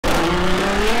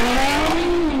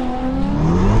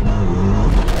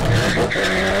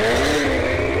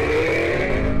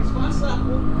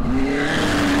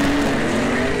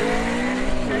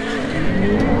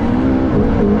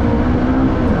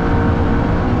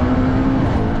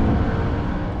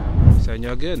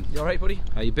Yeah, good. You alright, buddy?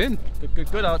 How you been?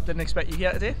 Good. I didn't expect you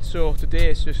here today. So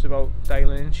today it's just about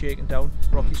dialing in, shaking down.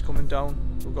 Rocky's coming down.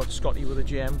 We've got Scotty with a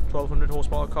GM 1200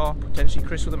 horsepower car. Potentially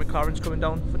Chris with a McLaren's coming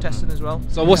down for testing as well.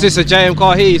 So what's this, a JM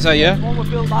car here, you say, yeah? One we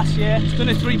built last year. It's done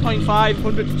a 3.5,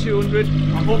 100 to 200.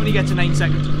 I'm hoping he gets a 9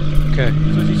 second. Okay.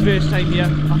 So it's his first time here,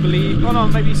 I believe. Oh no,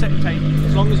 maybe his second time.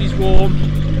 As long as he's warm,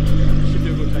 should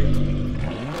do a good time.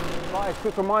 Guys,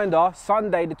 quick reminder,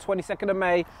 Sunday the 22nd of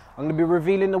May, I'm going to be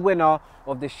revealing the winner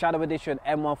of this Shadow Edition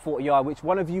M140i, which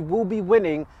one of you will be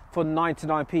winning for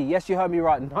 99p. Yes, you heard me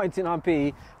right,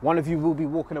 99p. One of you will be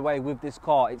walking away with this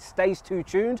car. It's stage 2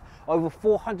 tuned, over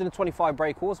 425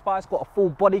 brake horsepower. It's got a full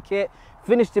body kit,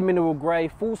 finished in mineral grey,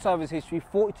 full service history,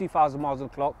 42,000 miles on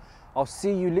the clock. I'll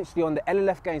see you literally on the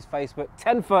LLF Games Facebook,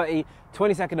 10:30,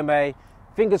 22nd of May.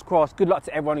 Fingers crossed, good luck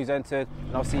to everyone who's entered,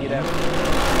 and I'll see you there.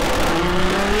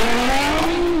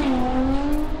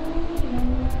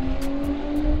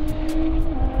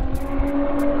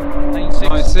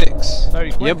 96.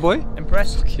 Very quick. Yeah, boy.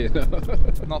 Impressed? Yeah.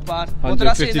 Not bad. What did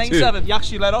I say? 97. You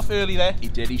actually let off early there. He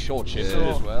did. He short shifted So,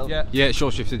 as well. Yeah. Yeah,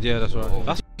 short shifted. Yeah, that's right.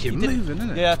 That's moving, isn't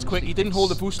it? Yeah, it's quick. He didn't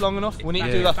hold the boost long enough. We need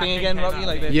to do that thing again, Rocky.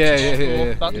 Like that. Yeah.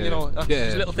 You know, that's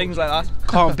just little things like that.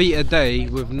 Can't beat a day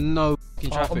with no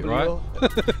traffic, right?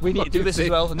 We need to do this as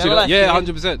well. Yeah,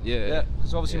 100%. Yeah.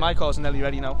 Because obviously my car's nearly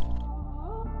ready now.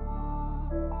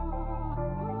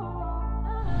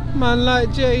 Man like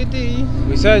JD.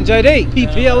 We saying JD?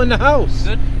 PPL in the house.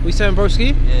 Good. We saying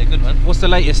broski? Yeah, good man. What's the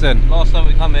latest then? Last time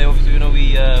we come here, obviously, you know,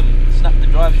 we snapped the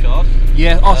drive shaft.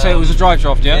 Yeah, I'll say it was a drive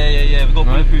shaft, yeah? Yeah. We've got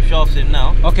bulletproof shafts in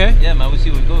now. Okay. Yeah, man, we'll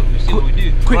see what we got. We'll see what we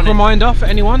do. Quick reminder for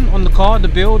anyone on the car, the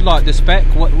build, like the spec,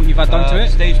 what you've had done to it?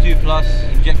 Stage 2 plus,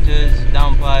 injectors,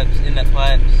 downpipes, inlet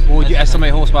pipes. What would you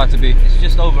estimate horsepower to be? It's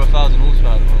just over 1,000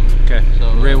 horsepower at the moment. Okay,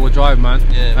 so rear wheel drive, man.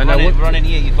 Yeah, and we're running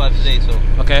E85 today, so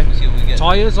okay. We'll see what we get.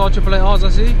 Tyres, R888Rs, I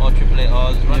see?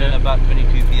 R888Rs, running about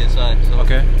 22 PSI. So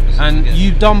okay. And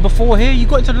you've done before here, you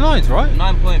got into the 9s, right?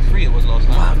 9.3 it was last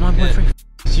time. Wow, 9.3. Yeah.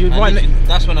 So you're right.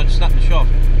 That's when I just snapped the shaft.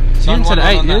 So you're into the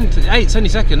 8, you're into 8's only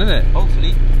second, isn't it?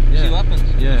 Hopefully. See what happens.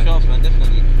 Yeah. The shafts, man,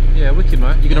 definitely. Yeah, wicked,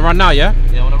 man. You're gonna run now, yeah?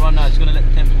 Yeah, I'm gonna run now. Just gonna let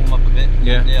the temps warm up a bit.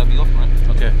 Yeah. Yeah, I'll be off, man.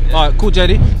 Okay. Yeah. Alright, cool,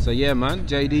 JD. So yeah, man,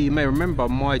 JD, you may remember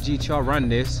my GTR ran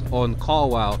this on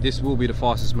CarWow. This will be the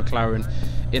fastest McLaren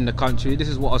in the country. This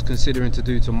is what I was considering to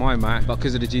do to my Mac, but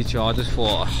because of the GTR, I just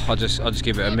thought I'll just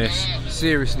give it a miss.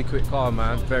 Seriously quick car,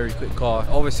 man. Very quick car.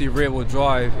 Obviously rear wheel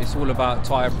drive, it's all about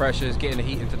tyre pressures, getting the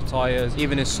heat into the tyres.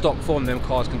 Even in stock form, them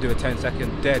cars can do a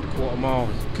 10-second dead quarter mile.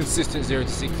 Consistent 0 to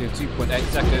 60 in 2.8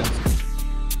 seconds.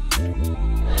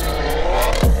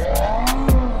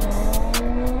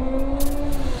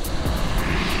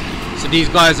 So these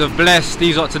guys are blessed,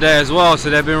 these are today as well, so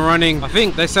they've been running, I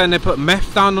think they're saying they put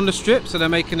meth down on the strip, so they're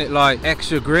making it like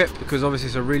extra grip, because obviously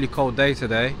it's a really cold day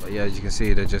today. But yeah, as you can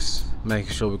see, they're just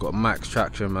making sure we've got max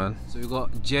traction, man. So we've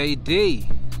got JD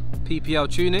PPL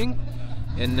tuning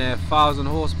in their 1,000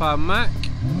 horsepower Mac.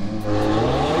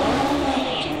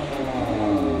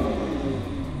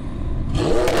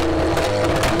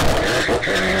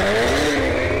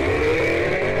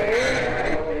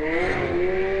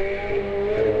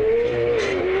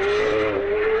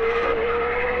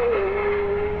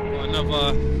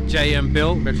 JM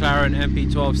built McLaren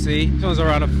MP12C. This one's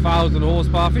around 1,000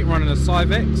 horsepower. I think running a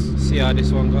Cyvex. See how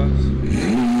this one goes.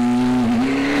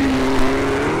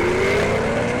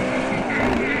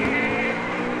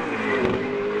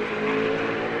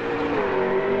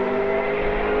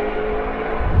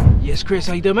 Yes, Chris,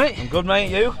 how you doing, mate? I'm good, mate.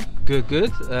 You?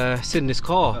 Good. Seen this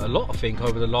car a lot, I think,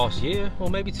 over the last year or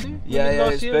maybe 2. Yeah.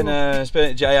 It's been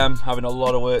at JM, having a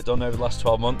lot of work done over the last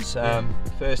 12 months.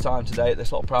 First time today at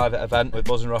this little private event with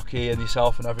Buzz and Rocky and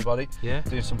yourself and everybody. Yeah.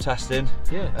 Doing some testing.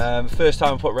 Yeah. First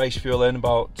time I put race fuel in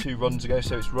about 2 runs ago,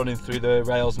 so it's running through the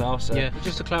rails now. So yeah.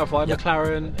 Just to clarify,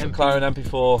 McLaren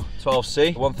MP4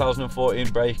 12C, 1014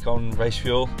 brake on race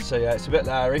fuel. So yeah, it's a bit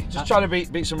airy. Just trying to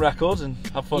beat some records and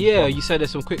have fun. Yeah. You said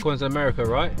there's some quick ones in America,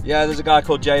 right? Yeah. There's a guy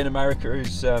called Jay in America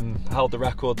who's held the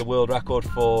record, the world record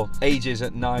for ages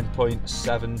at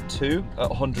 9.72 at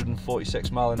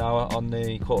 146 mile an hour on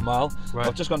the quarter mile. Right.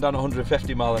 I've just gone down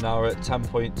 150 mile an hour at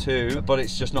 10.2, but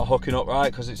it's just not hooking up right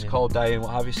because it's a cold day and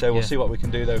what have you, so we'll see what we can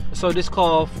do though. So this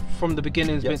car from the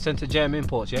beginning has been sent to JM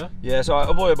Imports, yeah? Yeah, so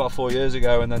I bought it about 4 years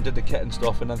ago and then did the kit and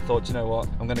stuff, and then thought, you know what,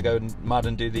 I'm going to go mad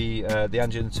and do the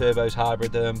engine, the turbos,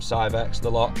 hybrid, Cyvex,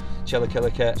 the lot, Chiller Killer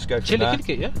kit, just go from there. Chiller Killer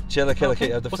kit, yeah? Chiller Killer kit,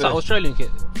 yeah. What's that, Australian kit?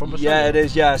 compression? Yeah, it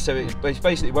is. Yeah, so it's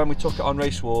basically when we took it on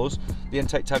Race Wars, the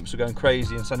intake temps were going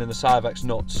crazy and sending the Cyvex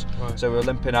nuts. Right. So we were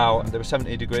limping out, and there were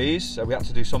 70 degrees, so we had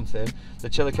to do something. The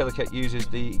Chiller Killer kit uses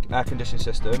the air conditioning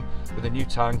system with a new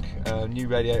tank, new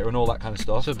radiator, and all that kind of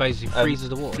stuff. So it basically freezes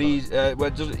the water.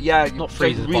 Well, Not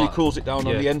freezes, really but cools it down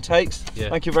on yeah. the intakes. Yeah.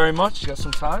 Thank you very much. You got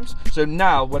some times. So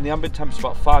now, when the ambient temp is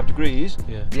about 5 degrees,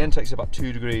 Yeah. the intake's about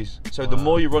 2 degrees. So the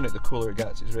more you run it, the cooler it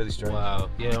gets. It's really strange. Wow.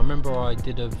 Yeah, I remember I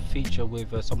did a feature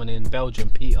with someone in Belgium,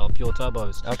 Peter, Pure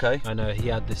Turbos. Okay. And he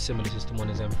had this similar system on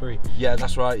his M3. Yeah,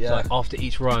 that's right. Yeah. So like after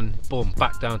each run, boom,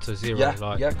 back down to 0. Yeah,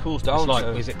 Like, yeah, it cools down. It's like,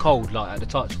 so- is it cold, like at the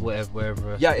touch,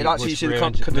 wherever? Yeah, it actually, you was see the rear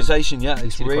engine- condensation, yeah, you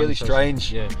it's see the really condensation.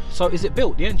 strange. Yeah. So is it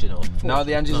built, the engine, or? No,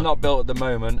 the engine's not built at the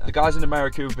moment. The guys in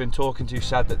America who've been talking to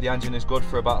said that the engine is good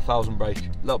for about 1,000 brake,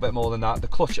 a little bit more than that. The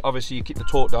clutch, obviously you keep the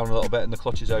torque down a little bit and the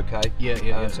clutch is okay. Yeah.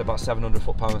 It's about 700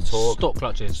 foot-pound of torque. Stock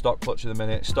clutches. Stock clutch at the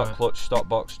minute, stock Right. clutch, stock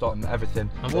box, stock and everything.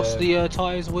 And what's the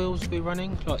tyres, wheels we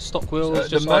running? Like stock wheels? At the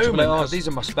just moment, RRRs? these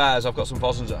are my spares. I've got some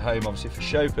Vosens at home, obviously for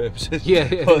show purposes.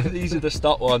 Yeah. But these are the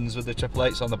stock ones with the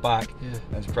 888s on the back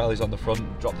Yeah. and Pirellis on the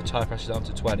front. Drop the tyre pressure down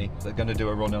to 20. They're going to do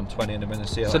a run on 20 in a minute.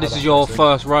 See how So this that is your goes.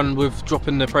 first run with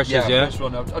dropping the pressures, yeah? First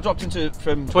run. I dropped into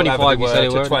from 25, whatever you they said were,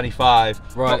 they were, to 25.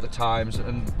 Right. Got the times,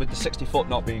 and with the 60 foot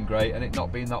not being great and it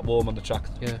not being that warm on the track,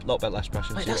 Yeah. a little bit less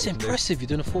pressure. Mate, see what that's we can do. impressive. You're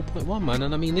doing a 4.1, man.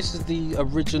 And I mean, this is the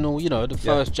original, the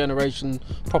first generation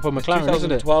proper McLaren,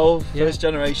 isn't it? 2012, Yeah. first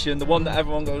generation, the one that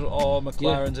everyone goes, oh,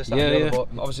 McLaren's this, that, and the other.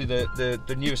 But obviously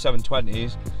the newer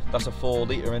 720s, that's a 4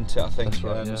 litre into it, I think. That's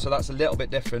right, yeah. So that's a little bit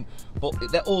different, but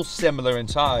they're all similar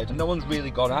inside. And no one's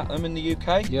really gone at them in the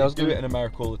UK. Yeah, I was they do gonna- it in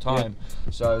America all the time.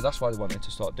 So that's why they wanted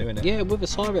to start doing it. Yeah, with the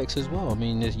Cyrex as well. I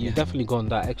mean, you've definitely gone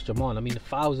that extra mile. I mean,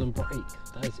 1,000 brake,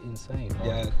 that is insane. Like,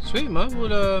 Yeah. Sweet, man.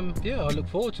 Well, yeah, I look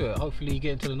forward to it. Hopefully you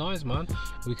get into the nines, man.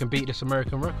 We can beat this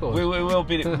American record. We will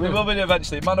beat it. We will beat it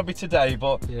eventually. It might not be today,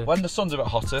 but Yeah. when the sun's a bit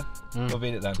hotter, we'll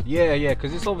beat it then. Yeah,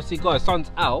 because it's obviously, guys,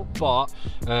 sun's out, but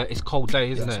it's cold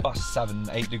day, isn't It's it? about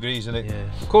 7-8 degrees, isn't it? Yeah.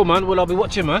 Cool, man. Well, I'll be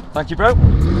watching, man. Thank you, bro.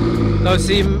 Don't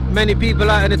see many people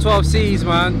out in the 12Cs,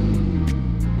 man.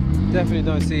 Definitely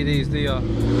don't see these, do ya? So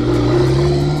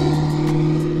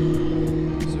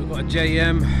we've got a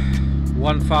JM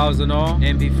 1000R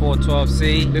MV4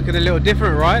 12C. Looking a little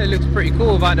different, right? It looks pretty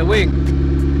cool without the wing.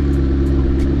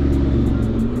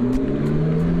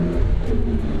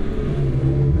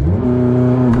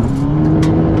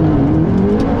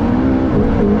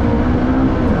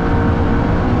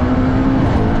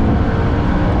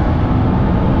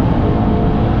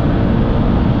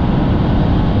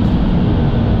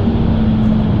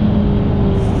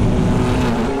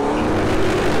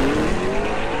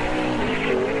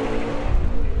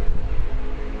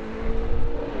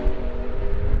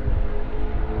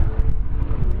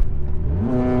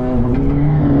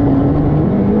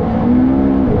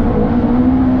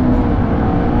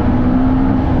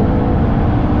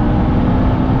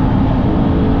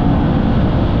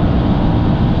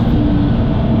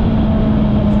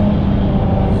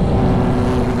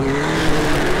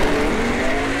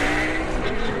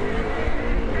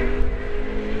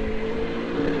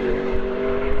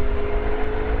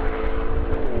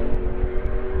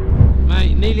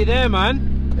 Mate, nearly there,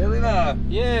 man. Nearly there.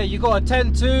 Yeah, you got a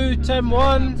 10.2,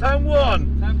 10.1.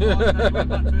 10-1.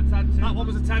 That one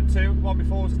was a 10-2, one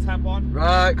before was a 10-1.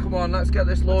 Right, come on, let's get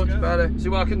this launched better. See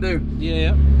what I can do.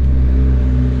 Yeah.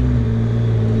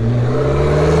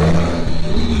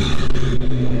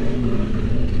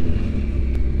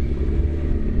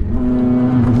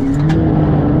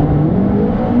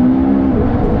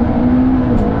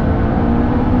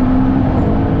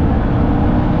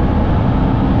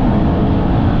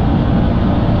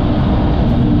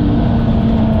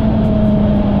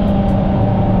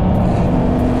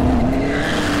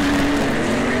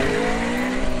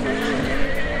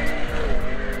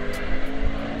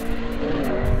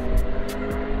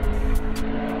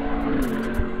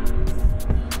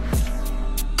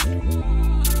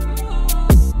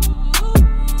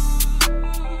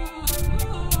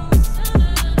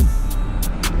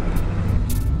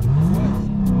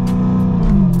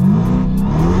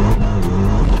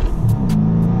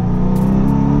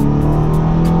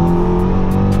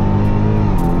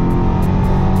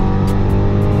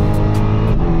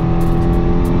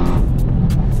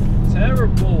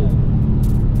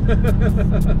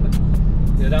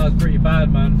 Yeah, that was pretty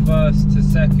bad, man. First to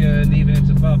second, leaving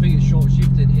into third. I think it's short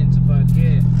shifted into third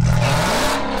gear.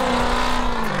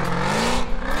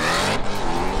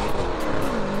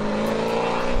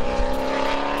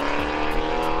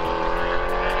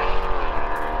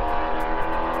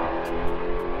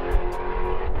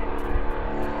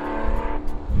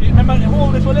 Remember to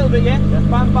hold it for a little bit, yeah?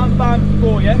 Bam, bam, bam,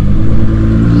 go, yeah?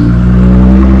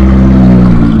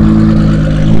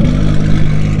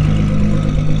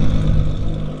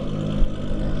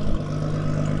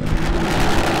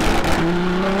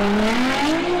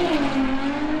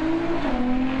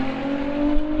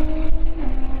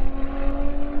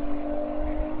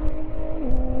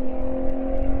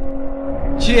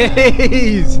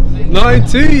 Jeez!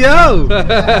 9-2, yo!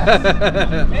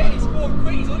 Hey, he's going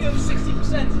quick, he's only over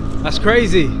 60%. That's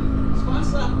crazy. It's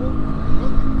fast, that.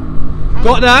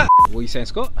 Got that? What are you saying,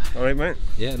 Scott? Alright, mate.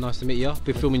 Yeah, nice to meet you.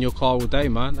 Been filming your car all day,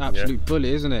 man. Absolute bullet,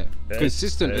 isn't it?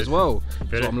 Consistent as well.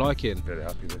 That's what I'm liking. Very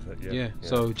happy with it, Yeah.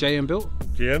 So, JM built?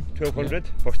 GM 1200,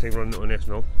 first time running it on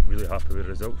SNL. Really happy with the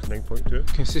results, 9.2.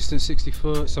 Consistent 60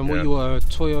 foot. So, what Yeah. you were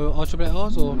Toyo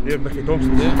R8Rs or? Yeah, Mickey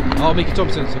Thompson. Yeah. Oh, Mickey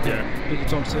Thompson's. Okay. Yeah. Mickey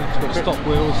Thompson's got the stock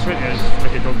wheels. 20 inch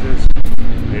Mickey Thompson's.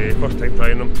 First time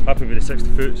trying them. Happy with the 60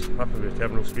 foots, happy with the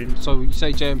terminal speed. So, you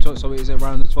say JM Toyo, so is it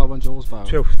around the 1200 horsepower?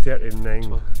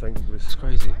 1239, I think it was. That's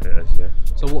crazy. It is, yeah.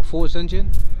 So, what Ford's engine?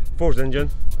 Ford's engine,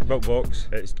 built box.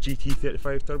 It's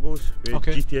GT35 turbos with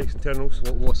GTX internals.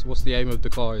 What's the aim of the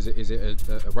car? Is it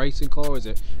a racing car?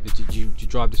 Do you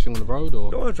drive this thing on the road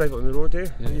or? No, I drive it on the road,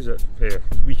 I use it.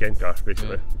 Weekend car,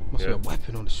 basically. Must be a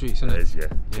weapon on the streets, isn't It it? is,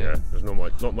 yeah. There's not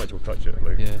much will touch it.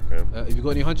 Like, Have you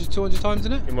got any 100, 200 times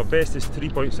in it? And my best is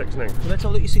 3.69. Well, let's have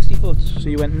a look at your 60 foot. So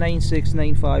you went 9.6,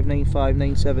 9.5, 9.5,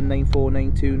 9.7, 9.4,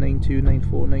 9.2, 9.2,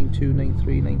 9.4, 9.2,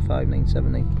 9.3, 9.5, 9.7,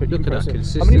 9. Pretty Look impressive. at that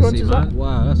consistency, How many runs is man. that?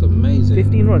 Wow, that's amazing.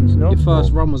 15 runs, no? Your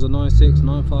first run was a 9.6,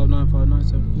 9.5, 9.5,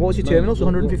 9.7. What was your terminals?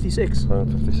 156?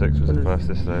 156 was the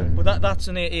fastest now. But that's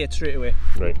an 8.8 straight away.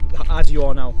 Right. As you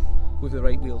are now, with the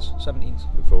right wheels, 17s.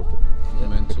 Look forward to it.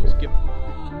 Mental. Skip.